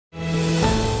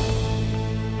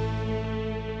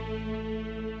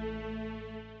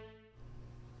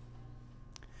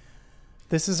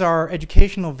This is our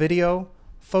educational video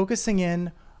focusing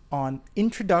in on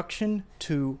introduction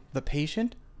to the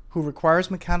patient who requires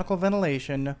mechanical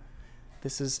ventilation.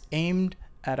 This is aimed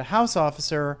at a house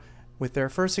officer with their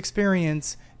first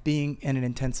experience being in an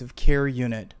intensive care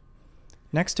unit.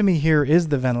 Next to me here is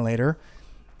the ventilator,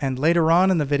 and later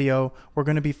on in the video we're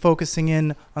going to be focusing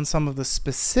in on some of the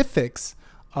specifics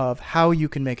of how you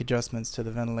can make adjustments to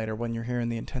the ventilator when you're here in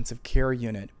the intensive care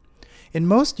unit. In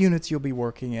most units you'll be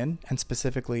working in, and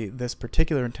specifically this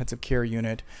particular intensive care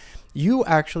unit, you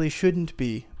actually shouldn't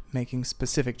be making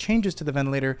specific changes to the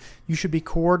ventilator. You should be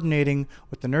coordinating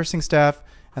with the nursing staff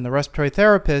and the respiratory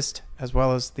therapist, as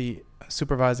well as the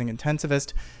supervising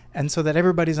intensivist, and so that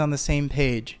everybody's on the same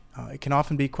page. It can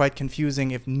often be quite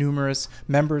confusing if numerous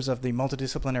members of the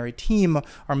multidisciplinary team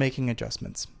are making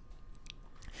adjustments.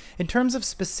 In terms of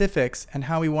specifics and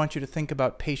how we want you to think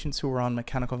about patients who are on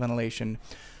mechanical ventilation,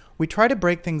 we try to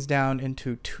break things down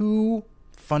into two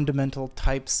fundamental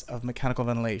types of mechanical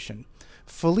ventilation: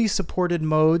 fully supported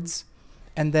modes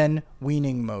and then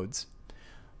weaning modes.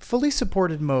 Fully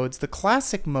supported modes, the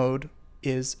classic mode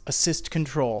is assist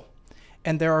control,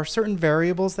 and there are certain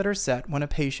variables that are set when a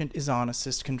patient is on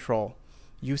assist control.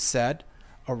 You set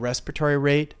a respiratory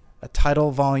rate, a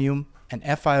tidal volume, an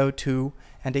FiO2,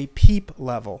 and a PEEP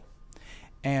level,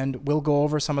 and we'll go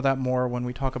over some of that more when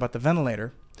we talk about the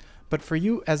ventilator. But for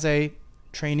you as a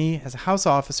trainee, as a house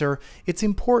officer, it's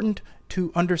important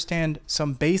to understand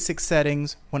some basic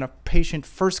settings when a patient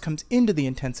first comes into the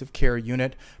intensive care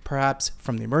unit, perhaps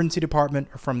from the emergency department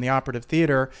or from the operative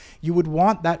theater. You would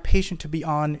want that patient to be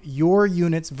on your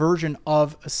unit's version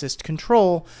of assist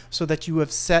control so that you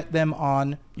have set them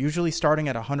on, usually starting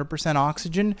at 100%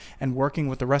 oxygen and working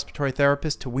with the respiratory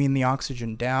therapist to wean the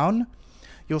oxygen down.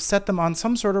 You'll set them on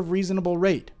some sort of reasonable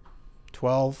rate,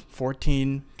 12,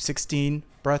 14, 16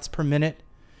 breaths per minute.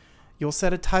 You'll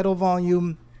set a tidal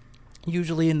volume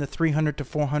usually in the 300 to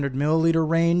 400 milliliter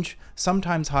range,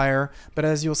 sometimes higher, but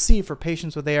as you'll see for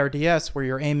patients with ARDS where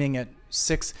you're aiming at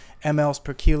 6 mLs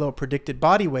per kilo predicted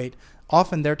body weight,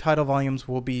 often their tidal volumes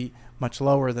will be much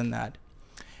lower than that.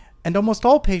 And almost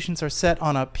all patients are set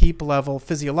on a PEEP level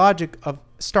physiologic of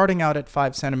starting out at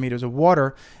 5 centimeters of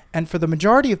water, and for the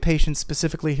majority of patients,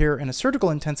 specifically here in a surgical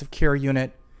intensive care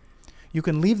unit, you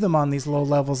can leave them on these low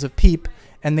levels of PEEP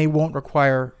and they won't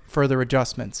require further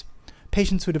adjustments.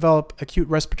 Patients who develop acute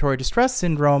respiratory distress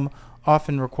syndrome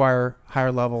often require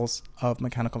higher levels of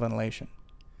mechanical ventilation.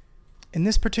 In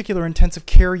this particular intensive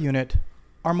care unit,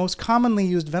 our most commonly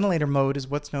used ventilator mode is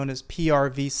what's known as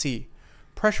PRVC,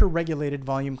 pressure regulated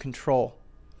volume control.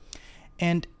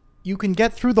 And you can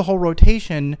get through the whole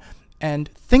rotation and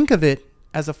think of it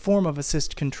as a form of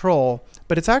assist control,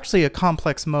 but it's actually a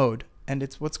complex mode. And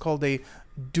it's what's called a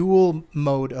dual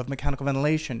mode of mechanical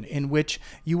ventilation, in which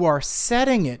you are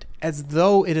setting it as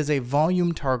though it is a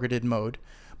volume targeted mode,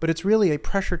 but it's really a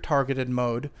pressure targeted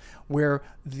mode where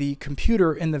the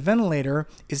computer in the ventilator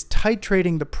is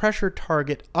titrating the pressure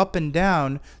target up and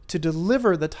down to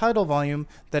deliver the tidal volume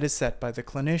that is set by the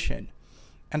clinician.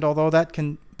 And although that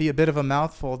can be a bit of a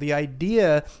mouthful, the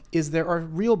idea is there are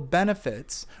real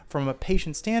benefits from a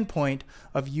patient standpoint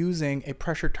of using a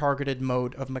pressure-targeted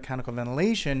mode of mechanical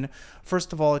ventilation.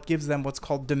 First of all, it gives them what's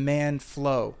called demand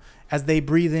flow. As they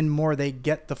breathe in more, they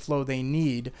get the flow they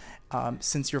need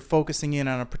since you're focusing in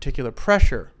on a particular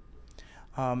pressure,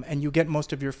 and you get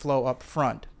most of your flow up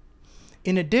front.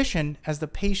 In addition, as the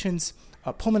patient's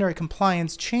pulmonary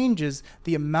compliance changes,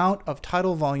 the amount of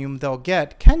tidal volume they'll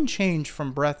get can change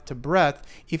from breath to breath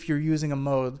if you're using a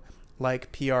mode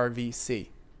like PRVC.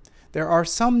 There are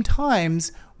some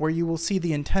times where you will see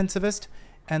the intensivist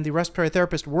and the respiratory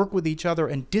therapist work with each other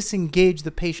and disengage the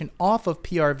patient off of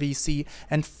PRVC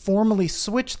and formally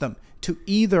switch them to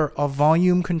either a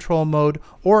volume control mode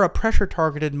or a pressure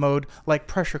targeted mode like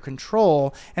pressure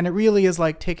control. And it really is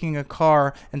like taking a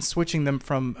car and switching them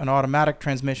from an automatic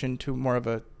transmission to more of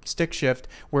a stick shift,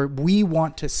 where we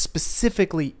want to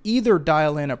specifically either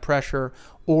dial in a pressure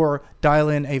or dial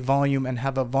in a volume and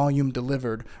have a volume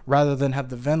delivered, rather than have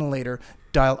the ventilator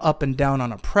dial up and down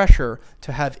on a pressure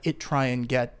to have it try and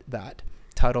get that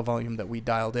tidal volume that we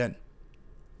dialed in.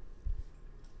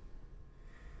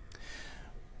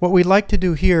 What we'd like to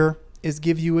do here is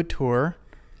give you a tour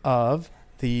of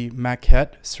the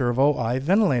Maquette Servo I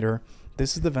ventilator.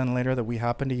 This is the ventilator that we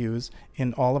happen to use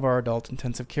in all of our adult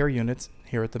intensive care units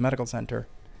here at the medical center.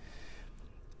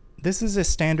 This is a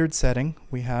standard setting.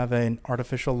 We have an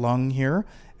artificial lung here,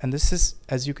 and this is,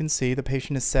 as you can see, the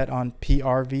patient is set on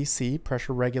PRVC,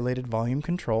 pressure regulated volume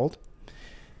controlled.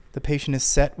 The patient is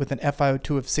set with an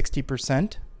FiO2 of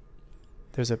 60%.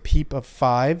 There's a PEEP of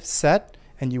 5 set,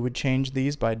 and you would change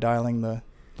these by dialing the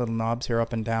little knobs here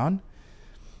up and down.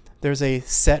 There's a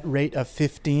set rate of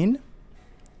 15,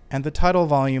 and the tidal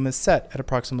volume is set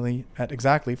at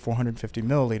exactly 450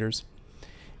 milliliters.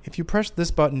 If you press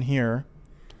this button here,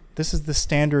 this is the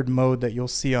standard mode that you'll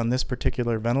see on this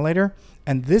particular ventilator,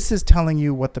 and this is telling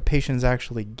you what the patient is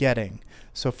actually getting.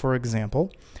 So for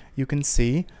example, you can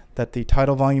see that the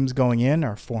tidal volumes going in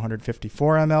are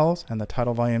 454 mLs, and the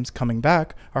tidal volumes coming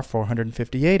back are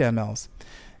 458 mLs.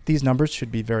 These numbers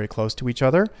should be very close to each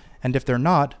other, and if they're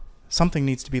not, something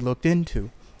needs to be looked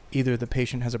into. Either the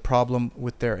patient has a problem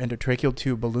with their endotracheal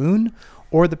tube balloon,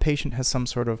 or the patient has some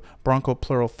sort of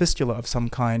bronchopleural fistula of some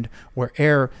kind where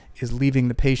air is leaving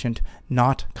the patient,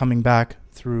 not coming back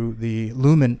through the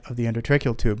lumen of the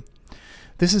endotracheal tube.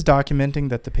 This is documenting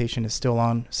that the patient is still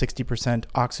on 60%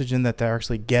 oxygen, that they're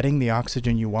actually getting the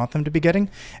oxygen you want them to be getting.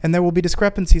 And there will be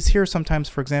discrepancies here sometimes,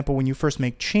 for example, when you first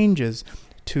make changes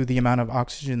to the amount of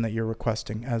oxygen that you're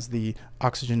requesting as the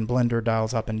oxygen blender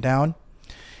dials up and down.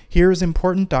 Here is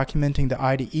important, documenting the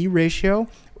I to E ratio,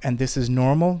 and this is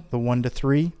normal, the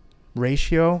 1:3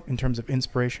 ratio in terms of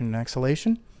inspiration and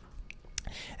exhalation.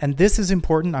 And this is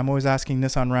important. I'm always asking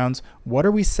this on rounds. What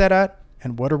are we set at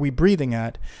and what are we breathing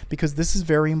at? Because this is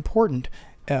very important.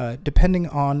 Depending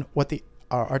on what the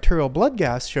arterial blood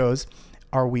gas shows,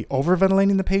 are we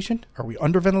overventilating the patient? Are we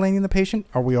underventilating the patient?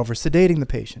 Are we oversedating the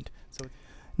patient? So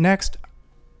next,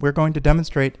 we're going to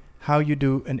demonstrate how you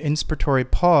do an inspiratory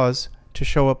pause to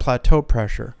show a plateau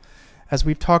pressure. As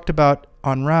we've talked about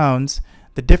on rounds,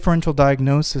 the differential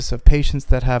diagnosis of patients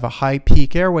that have a high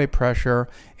peak airway pressure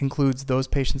includes those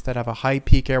patients that have a high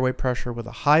peak airway pressure with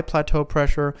a high plateau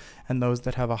pressure and those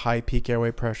that have a high peak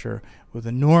airway pressure with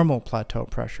a normal plateau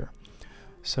pressure.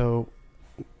 So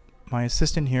my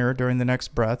assistant here during the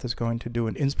next breath is going to do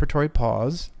an inspiratory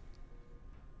pause.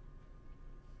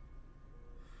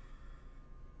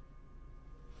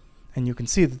 And you can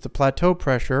see that the plateau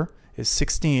pressure is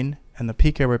 16 and the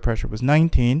peak airway pressure was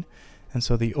 19. And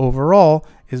so the overall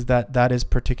is that is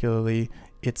particularly,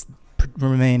 it's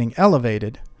remaining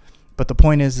elevated. But the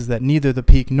point is that neither the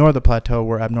peak nor the plateau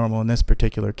were abnormal in this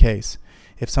particular case.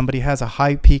 If somebody has a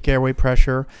high peak airway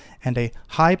pressure and a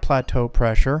high plateau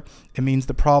pressure, it means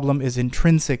the problem is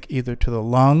intrinsic either to the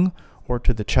lung or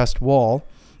to the chest wall.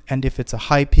 And if it's a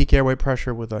high peak airway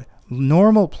pressure with a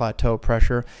normal plateau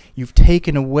pressure, you've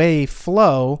taken away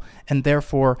flow, and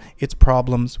therefore it's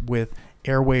problems with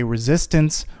airway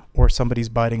resistance or somebody's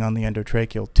biting on the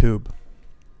endotracheal tube.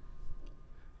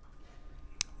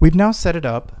 We've now set it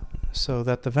up so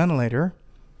that the ventilator,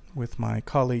 with my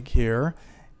colleague here,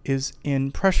 is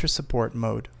in pressure support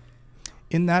mode.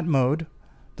 In that mode,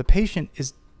 the patient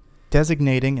is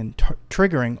designating and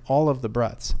triggering all of the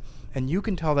breaths. And you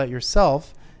can tell that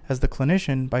yourself as the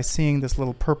clinician by seeing this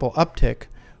little purple uptick,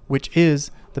 which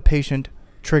is the patient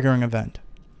triggering event.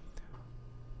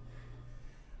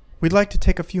 We'd like to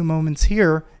take a few moments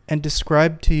here and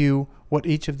describe to you what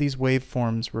each of these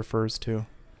waveforms refers to.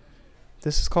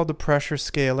 This is called the pressure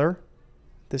scalar,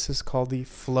 this is called the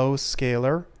flow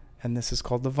scalar, and this is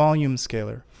called the volume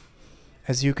scalar.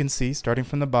 As you can see, starting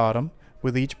from the bottom,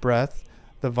 with each breath,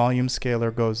 the volume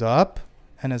scalar goes up,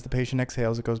 and as the patient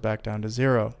exhales, it goes back down to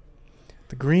 0.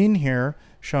 The green here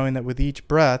showing that with each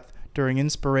breath, during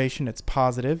inspiration it's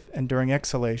positive, and during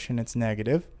exhalation it's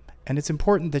negative. And it's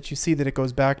important that you see that it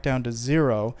goes back down to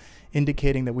 0,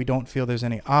 indicating that we don't feel there's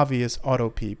any obvious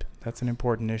auto-peep. That's an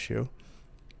important issue.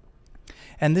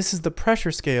 And this is the pressure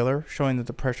scalar, showing that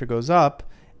the pressure goes up,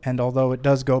 and although it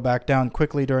does go back down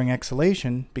quickly during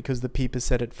exhalation, because the peep is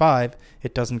set at 5,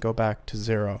 it doesn't go back to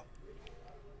 0.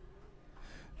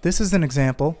 This is an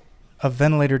example of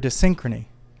ventilator dysynchrony.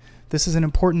 This is an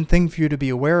important thing for you to be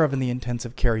aware of in the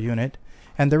intensive care unit,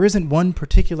 and there isn't one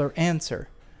particular answer.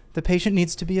 The patient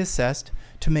needs to be assessed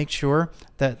to make sure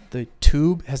that the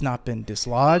tube has not been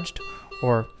dislodged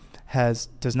or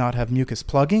does not have mucus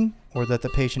plugging, or that the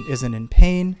patient isn't in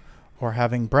pain or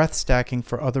having breath stacking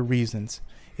for other reasons.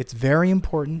 It's very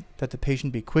important that the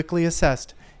patient be quickly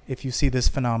assessed if you see this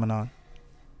phenomenon.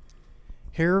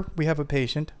 Here we have a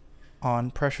patient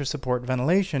on pressure support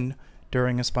ventilation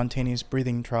during a spontaneous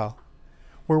breathing trial.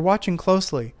 We're watching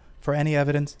closely for any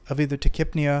evidence of either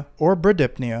tachypnea or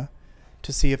bradypnea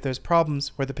to see if there's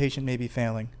problems where the patient may be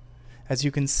failing. As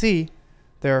you can see,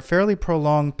 there are fairly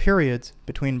prolonged periods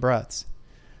between breaths.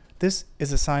 This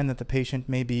is a sign that the patient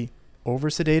may be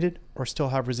oversedated or still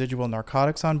have residual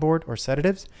narcotics on board or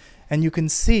sedatives, and you can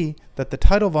see that the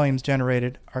tidal volumes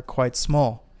generated are quite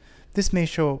small. This may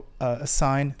show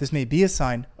this may be a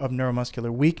sign of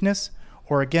neuromuscular weakness,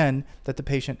 or again, that the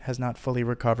patient has not fully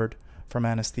recovered from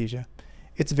anesthesia.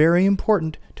 It's very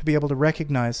important to be able to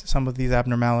recognize some of these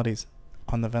abnormalities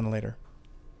on the ventilator.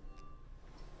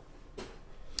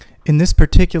 In this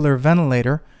particular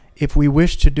ventilator, if we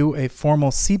wish to do a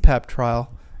formal CPAP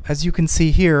trial, as you can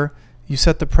see here, you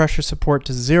set the pressure support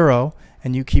to 0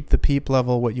 and you keep the PEEP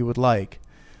level what you would like.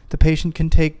 The patient can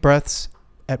take breaths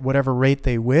at whatever rate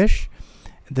they wish.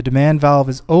 The demand valve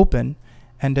is open,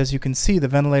 and as you can see, the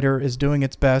ventilator is doing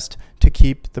its best to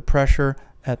keep the pressure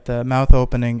at the mouth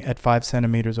opening at 5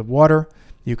 centimeters of water.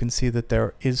 You can see that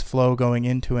there is flow going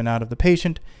into and out of the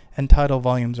patient, and tidal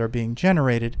volumes are being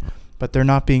generated, but they're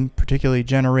not being particularly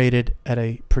generated at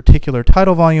a particular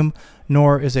tidal volume,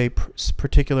 nor is a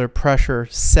particular pressure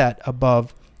set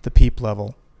above the PEEP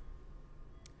level.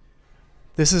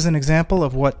 This is an example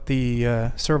of what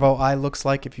the servo eye looks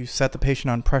like if you set the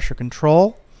patient on pressure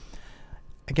control.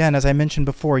 Again, as I mentioned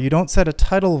before, you don't set a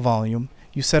tidal volume,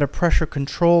 you set a pressure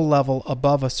control level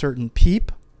above a certain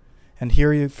PEEP. And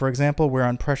here, for example, we're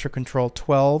on pressure control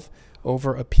 12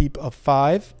 over a PEEP of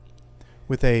 5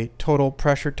 with a total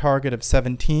pressure target of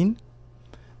 17.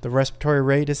 The respiratory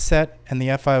rate is set and the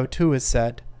FiO2 is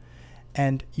set.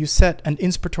 And you set an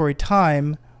inspiratory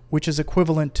time, which is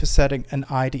equivalent to setting an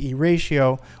I to E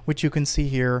ratio, which you can see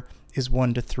here is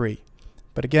 1:3.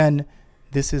 But again,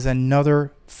 this is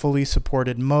another fully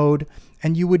supported mode,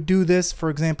 and you would do this, for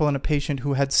example, in a patient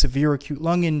who had severe acute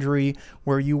lung injury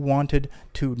where you wanted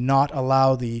to not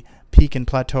allow the peak and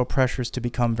plateau pressures to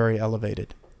become very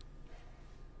elevated.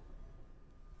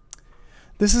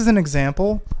 This is an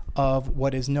example of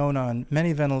what is known on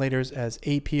many ventilators as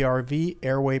APRV,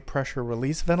 airway pressure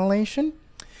release ventilation.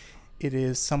 It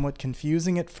is somewhat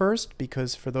confusing at first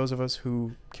because for those of us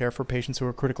who care for patients who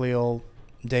are critically ill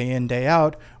day in, day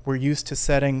out, we're used to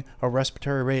setting a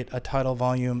respiratory rate, a tidal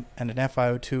volume, and an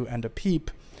FiO2 and a PEEP.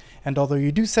 And although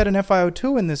you do set an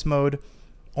FiO2 in this mode,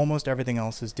 almost everything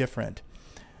else is different.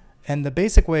 And the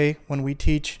basic way when we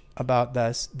teach about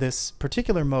this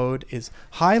particular mode is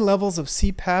high levels of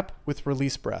CPAP with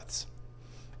release breaths.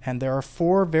 And there are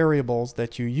 4 variables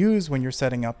that you use when you're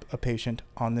setting up a patient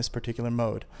on this particular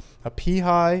mode. A P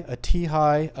high, a T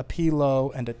high, a P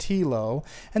low, and a T low.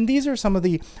 And these are some of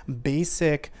the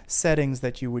basic settings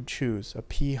that you would choose. A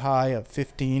P high of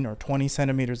 15 or 20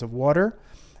 centimeters of water,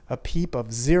 a PEEP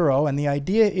of 0, and the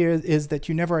idea is that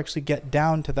you never actually get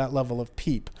down to that level of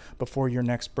PEEP before your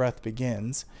next breath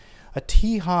begins. A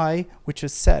T high, which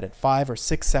is set at 5 or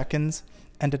 6 seconds,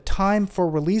 and a time for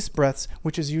release breaths,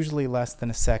 which is usually less than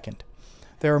a second.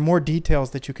 There are more details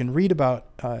that you can read about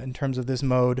in terms of this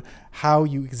mode, how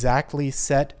you exactly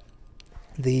set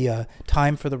the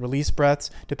time for the release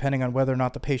breaths, depending on whether or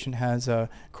not the patient has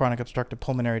chronic obstructive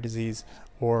pulmonary disease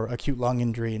or acute lung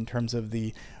injury in terms of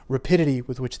the rapidity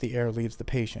with which the air leaves the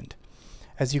patient.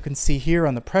 As you can see here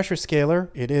on the pressure scaler,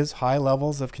 it is high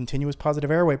levels of continuous positive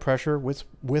airway pressure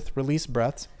with release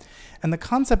breaths. And the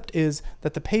concept is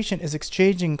that the patient is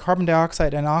exchanging carbon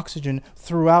dioxide and oxygen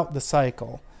throughout the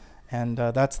cycle. And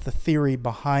that's the theory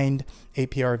behind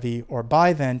APRV or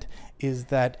bivent, is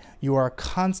that you are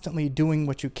constantly doing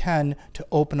what you can to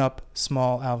open up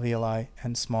small alveoli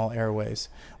and small airways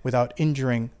without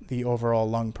injuring the overall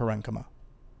lung parenchyma.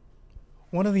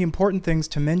 One of the important things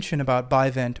to mention about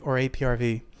bivent or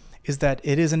APRV is that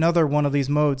it is another one of these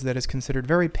modes that is considered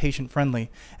very patient-friendly,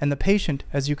 and the patient,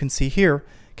 as you can see here,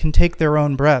 can take their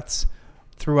own breaths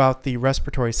throughout the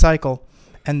respiratory cycle.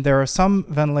 And there are some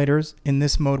ventilators in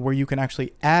this mode where you can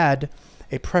actually add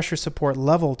a pressure support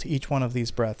level to each one of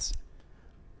these breaths.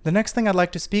 The next thing I'd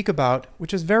like to speak about,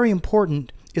 which is very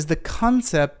important, is the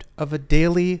concept of a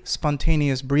daily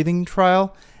spontaneous breathing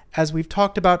trial. As we've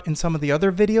talked about in some of the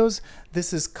other videos,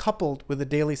 this is coupled with a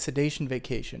daily sedation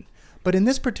vacation. But in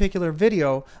this particular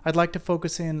video, I'd like to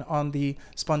focus in on the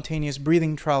spontaneous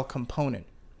breathing trial component.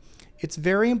 It's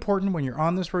very important when you're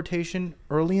on this rotation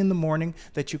early in the morning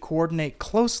that you coordinate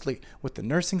closely with the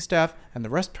nursing staff and the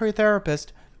respiratory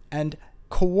therapist and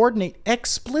coordinate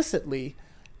explicitly,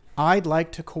 I'd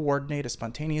like to coordinate a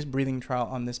spontaneous breathing trial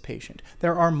on this patient.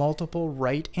 There are multiple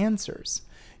right answers.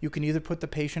 You can either put the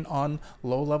patient on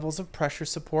low levels of pressure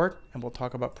support, and we'll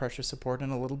talk about pressure support in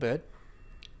a little bit.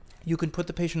 You can put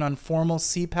the patient on formal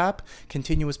CPAP,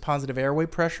 continuous positive airway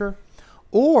pressure,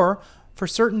 or for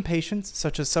certain patients,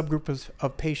 such as subgroups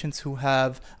of patients who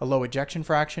have a low ejection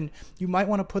fraction, you might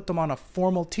want to put them on a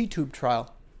formal T-tube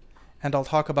trial. And I'll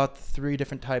talk about the 3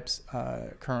 different types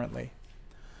currently.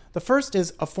 The first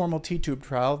is a formal T-tube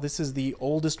trial. This is the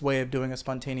oldest way of doing a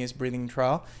spontaneous breathing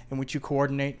trial, in which you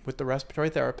coordinate with the respiratory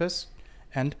therapist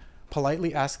and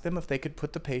politely ask them if they could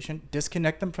put the patient,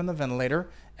 disconnect them from the ventilator,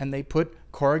 and they put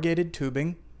corrugated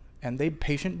tubing, and the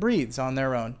patient breathes on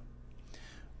their own.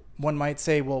 one might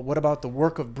say, well, what about the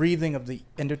work of breathing of the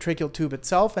endotracheal tube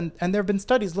itself? And there have been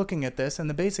studies looking at this, and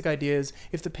the basic idea is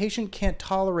if the patient can't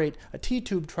tolerate a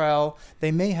T-tube trial,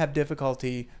 they may have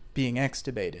difficulty being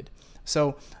extubated.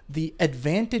 So the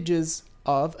advantages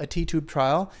of a T-tube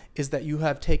trial is that you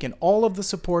have taken all of the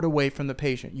support away from the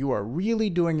patient. You are really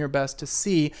doing your best to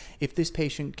see if this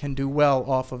patient can do well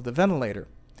off of the ventilator.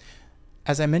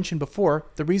 As I mentioned before,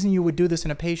 the reason you would do this in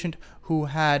a patient who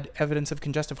had evidence of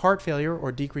congestive heart failure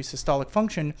or decreased systolic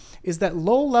function is that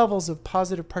low levels of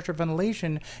positive pressure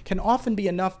ventilation can often be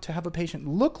enough to have a patient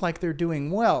look like they're doing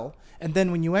well, and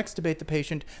then when you extubate the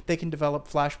patient, they can develop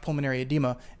flash pulmonary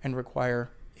edema and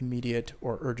require immediate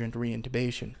or urgent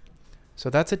reintubation. So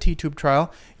that's a T-tube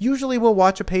trial. Usually we'll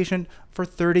watch a patient for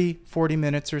 30-40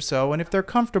 minutes or so, and if they're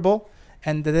comfortable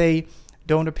and they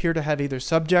don't appear to have either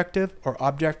subjective or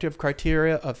objective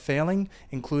criteria of failing,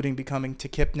 including becoming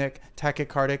tachypnic,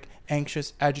 tachycardic,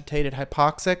 anxious, agitated,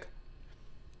 hypoxic.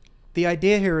 The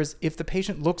idea here is if the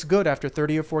patient looks good after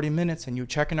 30 or 40 minutes and you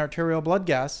check an arterial blood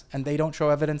gas and they don't show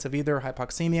evidence of either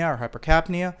hypoxemia or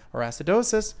hypercapnia or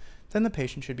acidosis, then the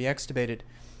patient should be extubated.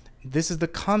 This is the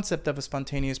concept of a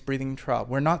spontaneous breathing trial.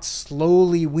 We're not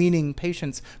slowly weaning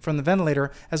patients from the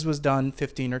ventilator as was done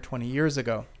 15 or 20 years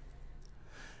ago.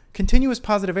 Continuous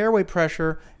positive airway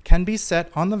pressure can be set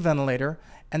on the ventilator,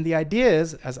 and the idea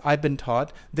is, as I've been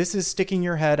taught, this is sticking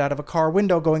your head out of a car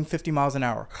window going 50 miles an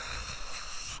hour.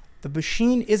 The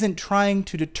machine isn't trying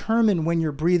to determine when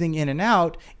you're breathing in and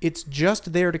out, it's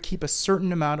just there to keep a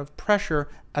certain amount of pressure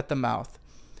at the mouth.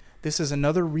 This is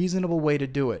another reasonable way to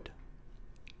do it.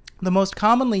 The most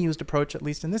commonly used approach, at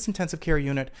least in this intensive care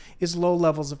unit, is low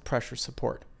levels of pressure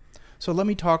support. So let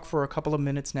me talk for a couple of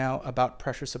minutes now about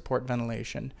pressure support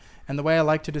ventilation. And the way I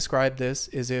like to describe this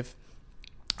is if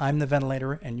I'm the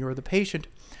ventilator and you're the patient,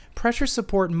 pressure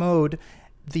support mode,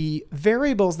 the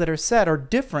variables that are set are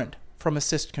different from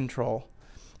assist control.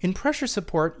 In pressure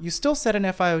support, you still set an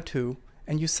FiO2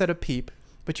 and you set a PEEP,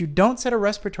 but you don't set a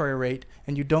respiratory rate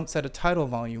and you don't set a tidal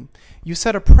volume. You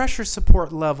set a pressure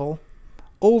support level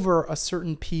over a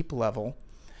certain PEEP level.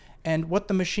 And what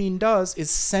the machine does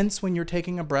is sense when you're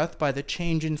taking a breath by the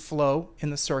change in flow in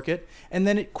the circuit, and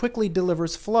then it quickly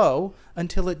delivers flow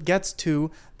until it gets to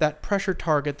that pressure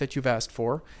target that you've asked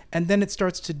for, and then it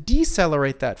starts to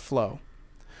decelerate that flow.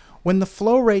 When the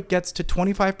flow rate gets to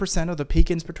 25% of the peak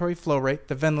inspiratory flow rate,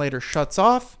 the ventilator shuts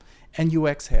off and you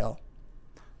exhale.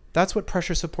 That's what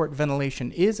pressure support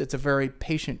ventilation is. It's a very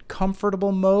patient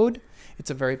comfortable mode.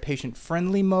 It's a very patient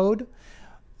friendly mode.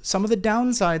 Some of the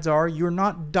downsides are you're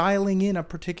not dialing in a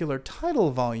particular tidal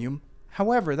volume.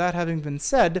 However, that having been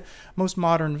said, most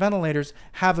modern ventilators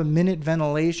have a minute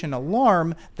ventilation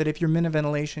alarm that if your minute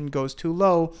ventilation goes too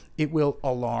low, it will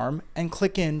alarm and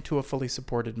click into a fully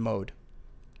supported mode.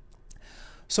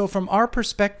 So from our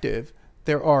perspective,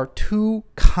 there are two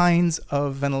kinds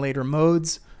of ventilator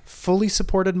modes: fully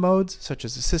supported modes, such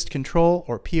as assist control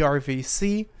or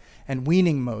PRVC, and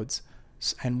weaning modes.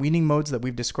 And weaning modes that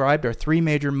we've described are three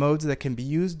major modes that can be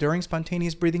used during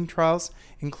spontaneous breathing trials,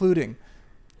 including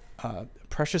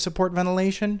pressure support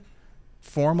ventilation,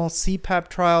 formal CPAP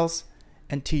trials,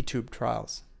 and T-tube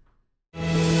trials.